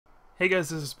Hey guys,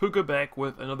 this is Pooka back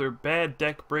with another bad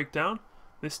deck breakdown.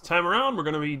 This time around we're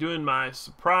going to be doing my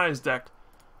surprise deck,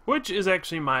 which is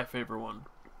actually my favorite one.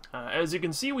 As you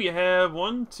can see, we have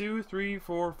 1, 2, 3,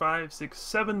 4, 5, 6,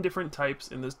 7 different types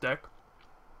in this deck.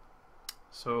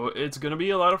 So it's going to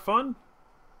be a lot of fun.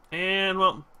 And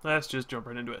well, let's just jump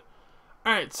right into it.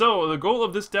 Alright, so the goal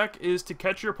of this deck is to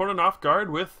catch your opponent off guard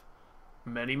with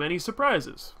many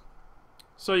surprises.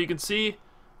 So you can see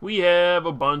we have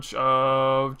a bunch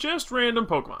of just random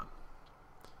Pokemon.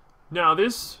 Now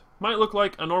this might look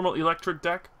like a normal electric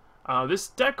deck. This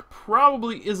deck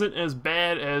probably isn't as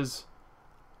bad as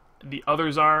the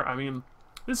others are. I mean,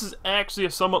 this is actually a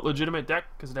somewhat legitimate deck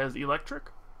because it has electric.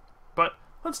 But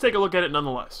let's take a look at it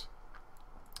nonetheless.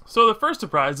 So the first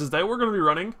surprise is that we're going to be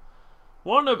running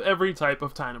one of every type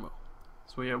of Dynamo.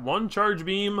 So we have 1 Charge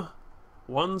Beam,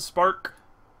 1 Spark,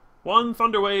 1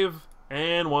 Thunder Wave,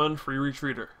 and 1 Free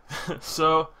Retreater.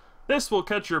 So this will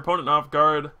catch your opponent off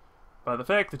guard by the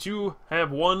fact that you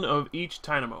have 1 of each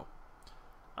Dynamo.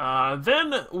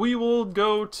 Then we will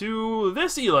go to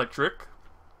this electric,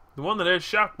 the one that has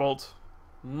Shock Bolt,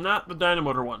 not the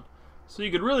Dynamotor one. So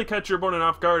you could really catch your opponent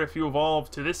off guard if you evolve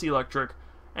to this electric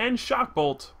and Shock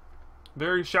Bolt,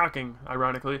 very shocking,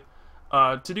 ironically,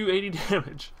 to do 80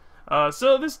 damage.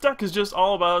 So this deck is just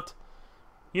all about,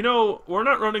 you know, we're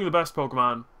not running the best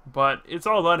Pokemon, but it's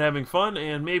all about having fun,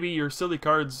 and maybe your silly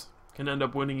cards can end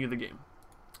up winning you the game.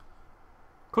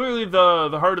 Clearly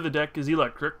the heart of the deck is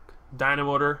electric,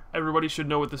 Dynamotor. Everybody should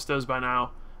know what this does by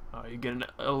now. You get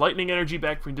a lightning energy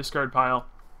back from your discard pile,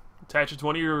 attach it to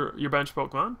one of your bench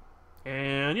Pokemon,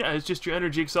 and yeah, it's just your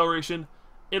energy acceleration.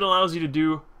 It allows you to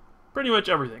do pretty much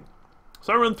everything.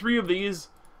 So I run 3 of these.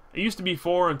 It used to be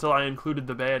 4 until I included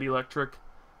the bad electric.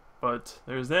 But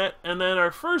there's that. And then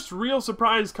our first real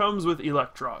surprise comes with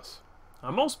Electros.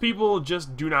 Most people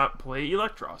just do not play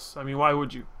Electros. I mean, why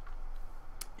would you?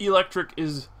 Electric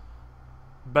is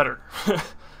better.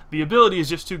 The ability is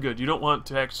just too good. You don't want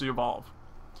to actually evolve.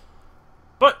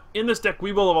 But in this deck,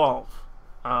 we will evolve.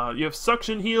 You have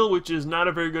Suction Heal, which is not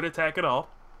a very good attack at all.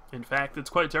 In fact,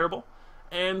 it's quite terrible.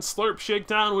 And Slurp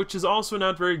Shakedown, which is also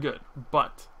not very good.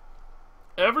 But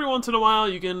every once in a while,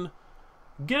 you can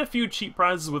get a few cheap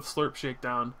prizes with Slurp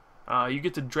Shakedown. You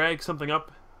get to drag something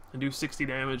up and do 60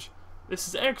 damage. This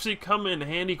has actually come in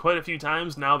handy quite a few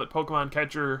times now that Pokemon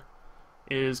Catcher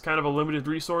is kind of a limited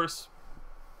resource.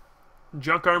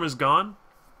 Junk Arm is gone.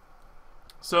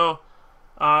 So,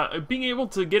 being able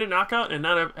to get a knockout and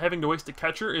not having to waste a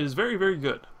catcher is very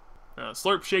good.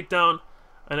 Slurp Shakedown,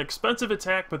 an expensive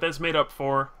attack, but that's made up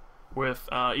for with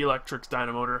Electric's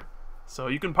Dynamotor. So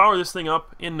you can power this thing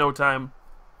up in no time,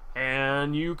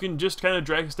 and you can just kind of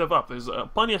drag stuff up. There's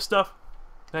plenty of stuff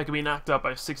that can be knocked up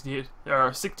by 60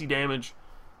 damage,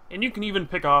 and you can even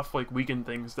pick off like weakened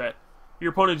things that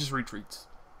your opponent just retreats.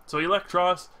 So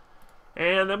Electros,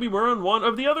 and then we run one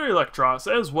of the other Electros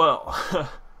as well.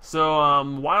 So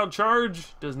Wild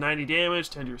Charge does 90 damage,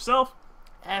 10 to yourself.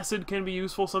 Acid can be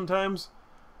useful sometimes.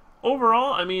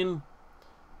 Overall, I mean,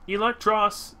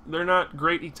 Electros, they're not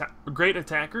great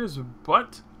attackers,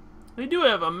 but they do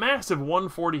have a massive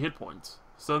 140 hit points,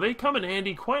 so they come in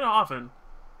handy quite often.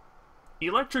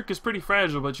 Electric is pretty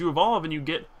fragile, but you evolve and you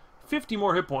get 50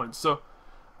 more hit points, so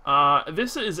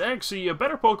this is actually a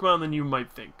better Pokemon than you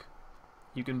might think.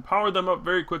 You can power them up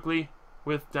very quickly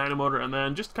with Dynamotor and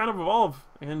then just kind of evolve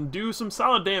and do some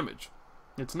solid damage.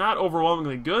 It's not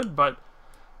overwhelmingly good, but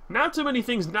not too many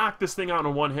things knock this thing out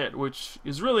in one hit, which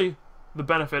is really the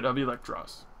benefit of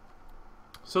Electros.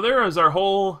 So there is our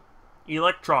whole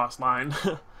Electros line.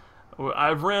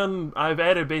 I've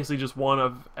added basically just one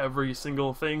of every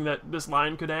single thing that this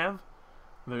line could have.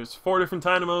 There's 4 different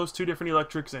Dynamos, 2 different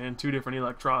Electrics, and 2 different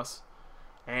Electros.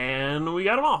 And we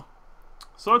got them all.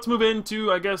 So let's move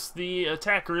into, I guess, the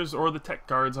attackers or the tech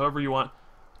cards, however you want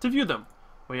to view them.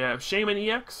 We have Shaman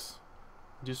EX.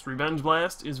 Just Revenge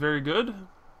Blast is very good.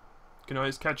 You can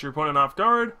always catch your opponent off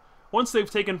guard. Once they've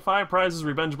taken 5 prizes,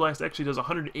 Revenge Blast actually does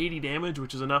 180 damage,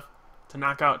 which is enough to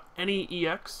knock out any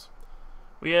EX.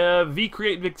 We have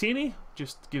V-Create Victini,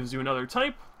 just gives you another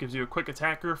type, gives you a quick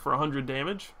attacker for 100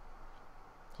 damage.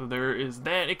 So there is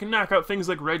that. It can knock out things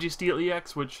like Registeel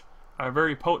EX, which are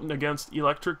very potent against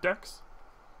electric decks.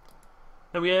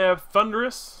 Then we have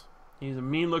Thundurus. He's a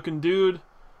mean-looking dude.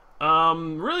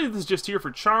 Really, this is just here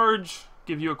for charge,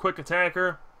 give you a quick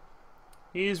attacker.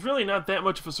 He's really not that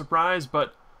much of a surprise,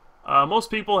 but most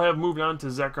people have moved on to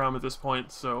Zekrom at this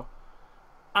point, so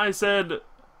I said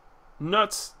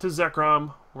nuts to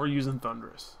Zekrom, we're using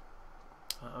Thundurus.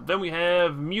 Then we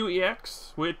have Mew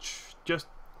EX, which just,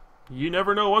 you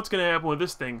never know what's going to happen with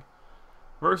this thing.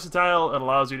 Versatile, it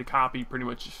allows you to copy pretty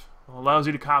much Allows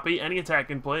you to copy any attack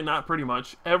in play, not pretty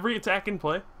much, every attack in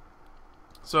play.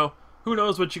 So, who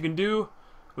knows what you can do.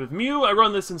 With Mew, I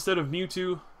run this instead of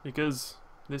Mewtwo, because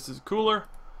this is cooler.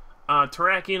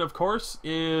 Terrakion, of course,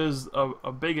 is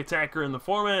a big attacker in the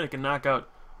format. It can knock out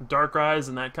Darkrai's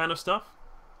and that kind of stuff.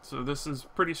 So this is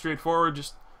pretty straightforward.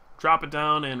 Just drop it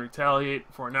down and retaliate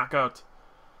for a knockout.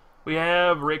 We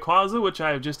have Rayquaza, which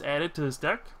I have just added to this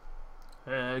deck.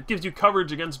 It gives you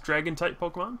coverage against Dragon-type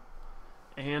Pokemon.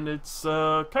 And it's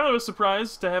kind of a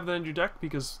surprise to have that in your deck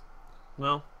because,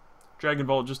 well, Dragon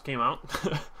Ball just came out.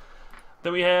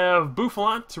 Then we have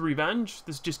Bouffalant to Revenge.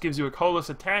 This just gives you a colorless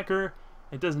attacker.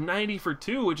 It does 90 for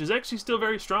 2, which is actually still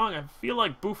very strong. I feel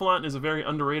like Bouffalant is a very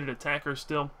underrated attacker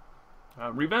still.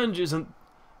 Revenge isn't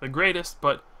the greatest,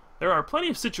 but there are plenty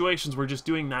of situations where just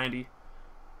doing 90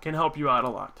 can help you out a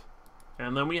lot.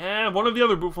 And then we have one of the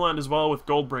other Bouffalant as well with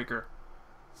Goldbreaker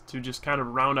to just kind of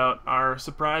round out our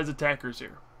surprise attackers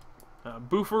here.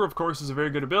 Boofer, of course, is a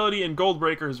very good ability, and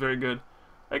Goldbreaker is very good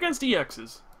against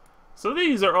EXs. So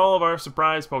these are all of our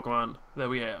surprise Pokemon that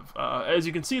we have. As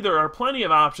you can see, there are plenty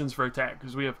of options for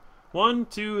attackers. We have 1,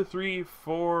 2, 3,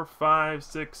 4, 5,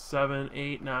 6, 7,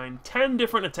 8, 9, 10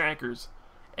 different attackers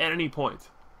at any point.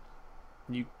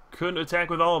 You couldn't attack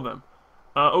with all of them.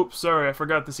 Oops, sorry, I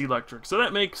forgot this electric. So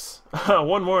that makes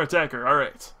one more attacker.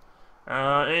 Alright.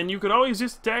 And you could always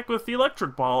just attack with the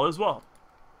electric ball as well.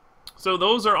 So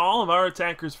those are all of our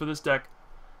attackers for this deck.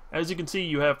 As you can see,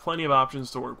 you have plenty of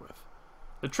options to work with.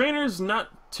 The trainer's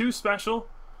not too special.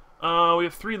 We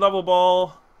have 3 level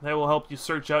ball. That will help you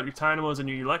search out your Dynamos and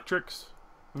your electrics.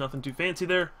 Nothing too fancy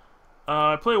there.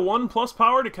 I play 1 plus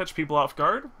power to catch people off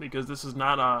guard, because this is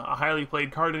not a highly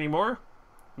played card anymore,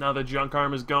 now that Junk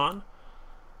Arm is gone.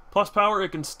 Plus power, it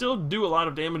can still do a lot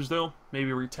of damage though,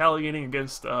 maybe retaliating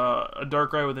against a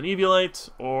Darkrai with an Eviolite,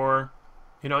 or,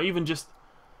 you know, even just,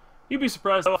 you'd be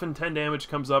surprised how often 10 damage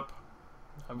comes up.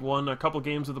 I've won a couple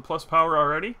games with the plus power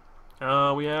already.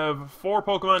 We have 4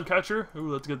 Pokemon Catcher. Ooh,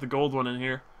 let's get the gold one in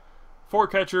here. 4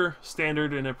 Catcher,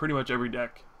 standard in pretty much every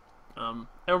deck.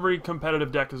 Every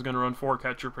competitive deck is going to run 4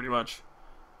 Catcher pretty much.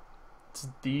 It's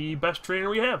the best trainer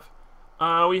we have.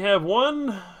 We have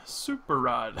 1 Super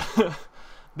Rod.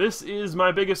 This is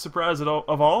my biggest surprise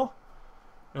of all.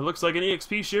 It looks like an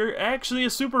EXP share, actually a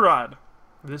Super Rod.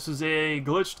 This is a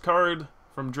glitched card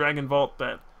from Dragon Vault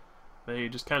that they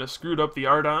just kind of screwed up the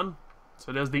art on.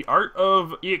 So it has the art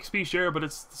of EXP share, but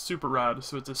it's the Super Rod.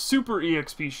 So it's a Super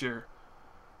EXP share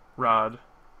rod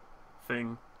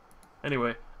thing.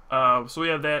 Anyway, so we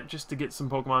have that just to get some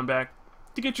Pokemon back,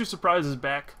 to get your surprises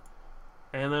back.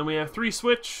 And then we have 3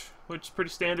 Switch, which is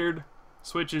pretty standard.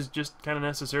 Switch is just kind of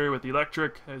necessary with the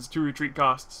electric, has 2 retreat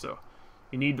costs, so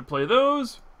you need to play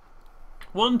those.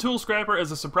 1 Tool Scrapper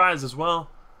as a surprise as well.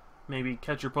 Maybe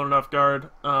catch your opponent off guard.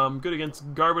 Good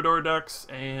against Garbodor decks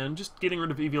and just getting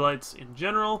rid of Eviolites in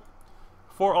general.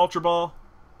 4 Ultra Ball,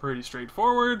 pretty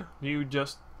straightforward. You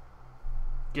just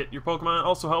get your Pokemon.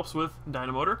 Also helps with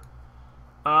Dynamotor.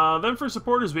 Then for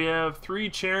supporters we have 3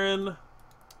 Charon.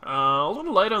 A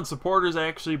little light on supporters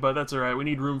actually, but that's alright. We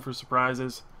need room for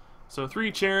surprises. So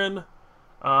 3 Charon,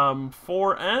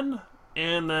 4 N,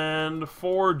 and then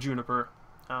 4 Juniper.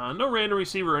 No random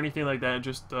receiver or anything like that,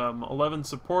 just 11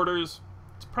 supporters.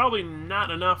 It's probably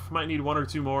not enough, might need 1 or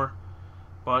 2 more.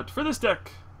 But for this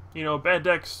deck, you know, bad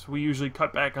decks, we usually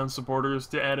cut back on supporters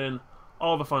to add in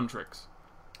all the fun tricks.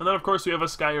 And then of course we have a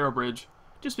Sky Arrow Bridge,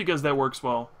 just because that works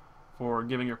well for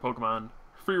giving your Pokemon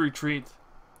free retreat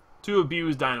to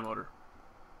abuse Dynamotor.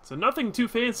 So nothing too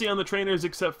fancy on the trainers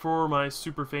except for my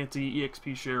super fancy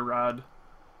EXP share rod.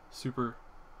 Super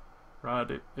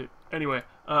rod. Anyway,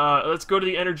 let's go to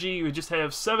the energy. We just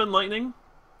have 7 lightning.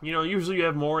 You know, usually you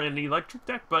have more in the electric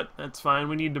deck, but that's fine.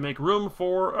 We need to make room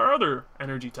for our other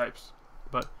energy types.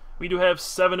 But we do have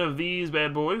 7 of these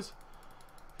bad boys.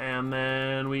 And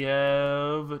then we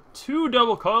have 2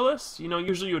 double colorless. You know,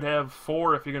 usually you would have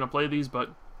 4 if you're going to play these, but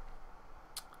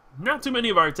not too many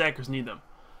of our attackers need them.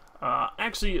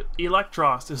 Actually,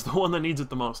 Electros is the one that needs it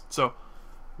the most. So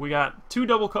we got 2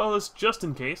 double colorless just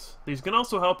in case. These can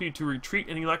also help you to retreat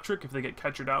an electric if they get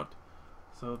catchered out.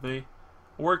 So they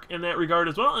work in that regard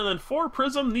as well. And then 4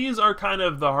 Prism, these are kind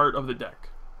of the heart of the deck.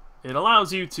 It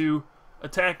allows you to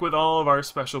attack with all of our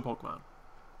special Pokemon.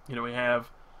 You know, we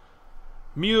have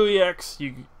Mew EX.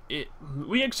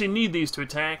 We actually need these to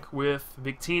attack with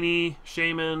Victini,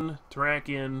 Shaman,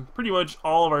 Terrakion, pretty much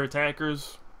all of our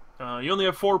attackers. You only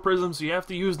have 4 Prisms, so you have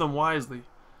to use them wisely.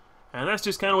 And that's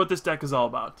just kind of what this deck is all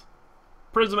about.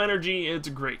 Prism Energy, it's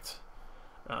great.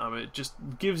 It just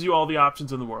gives you all the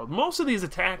options in the world. Most of these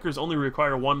attackers only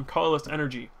require 1 colorless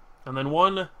energy, and then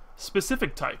 1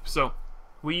 specific type. So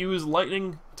we use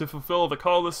Lightning to fulfill the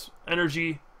colorless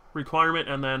energy requirement,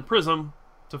 and then Prism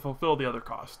to fulfill the other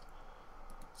cost.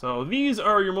 So these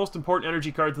are your most important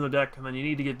energy cards in the deck, and then you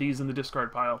need to get these in the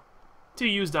discard pile to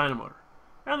use Dynamotor.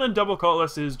 And then double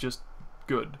colorless is just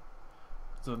good.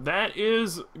 So that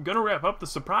is gonna wrap up the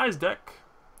surprise deck.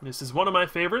 This is one of my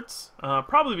favorites,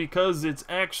 probably because it's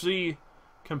actually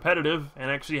competitive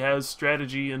and actually has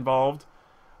strategy involved.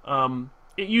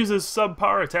 It uses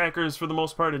subpar attackers for the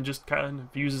most part and just kind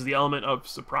of uses the element of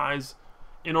surprise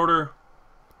in order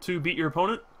to beat your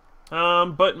opponent.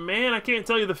 But man, I can't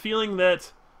tell you the feeling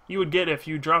that you would get if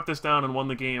you dropped this down and won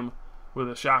the game with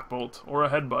a Shock Bolt or a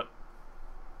Headbutt.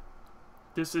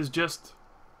 This is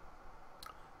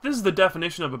the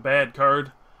definition of a bad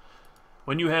card.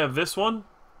 When you have this one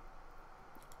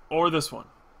or this one.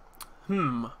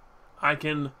 I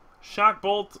can Shock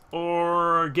Bolt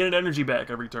or get an energy back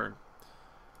every turn.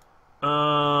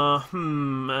 Yeah,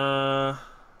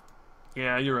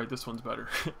 you're right, this one's better.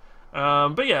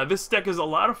 But yeah, this deck is a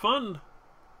lot of fun.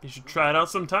 You should try it out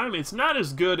sometime. It's not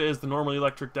as good as the normal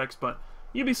electric decks, but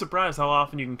you'd be surprised how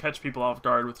often you can catch people off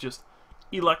guard with just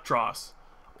Electros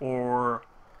or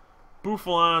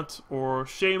Boufflant or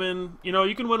Shaman. You know,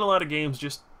 you can win a lot of games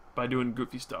just by doing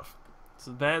goofy stuff.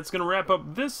 So that's going to wrap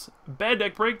up this bad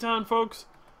deck breakdown, folks.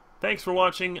 Thanks for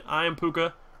watching. I am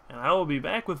Pooka, and I will be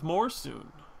back with more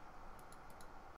soon.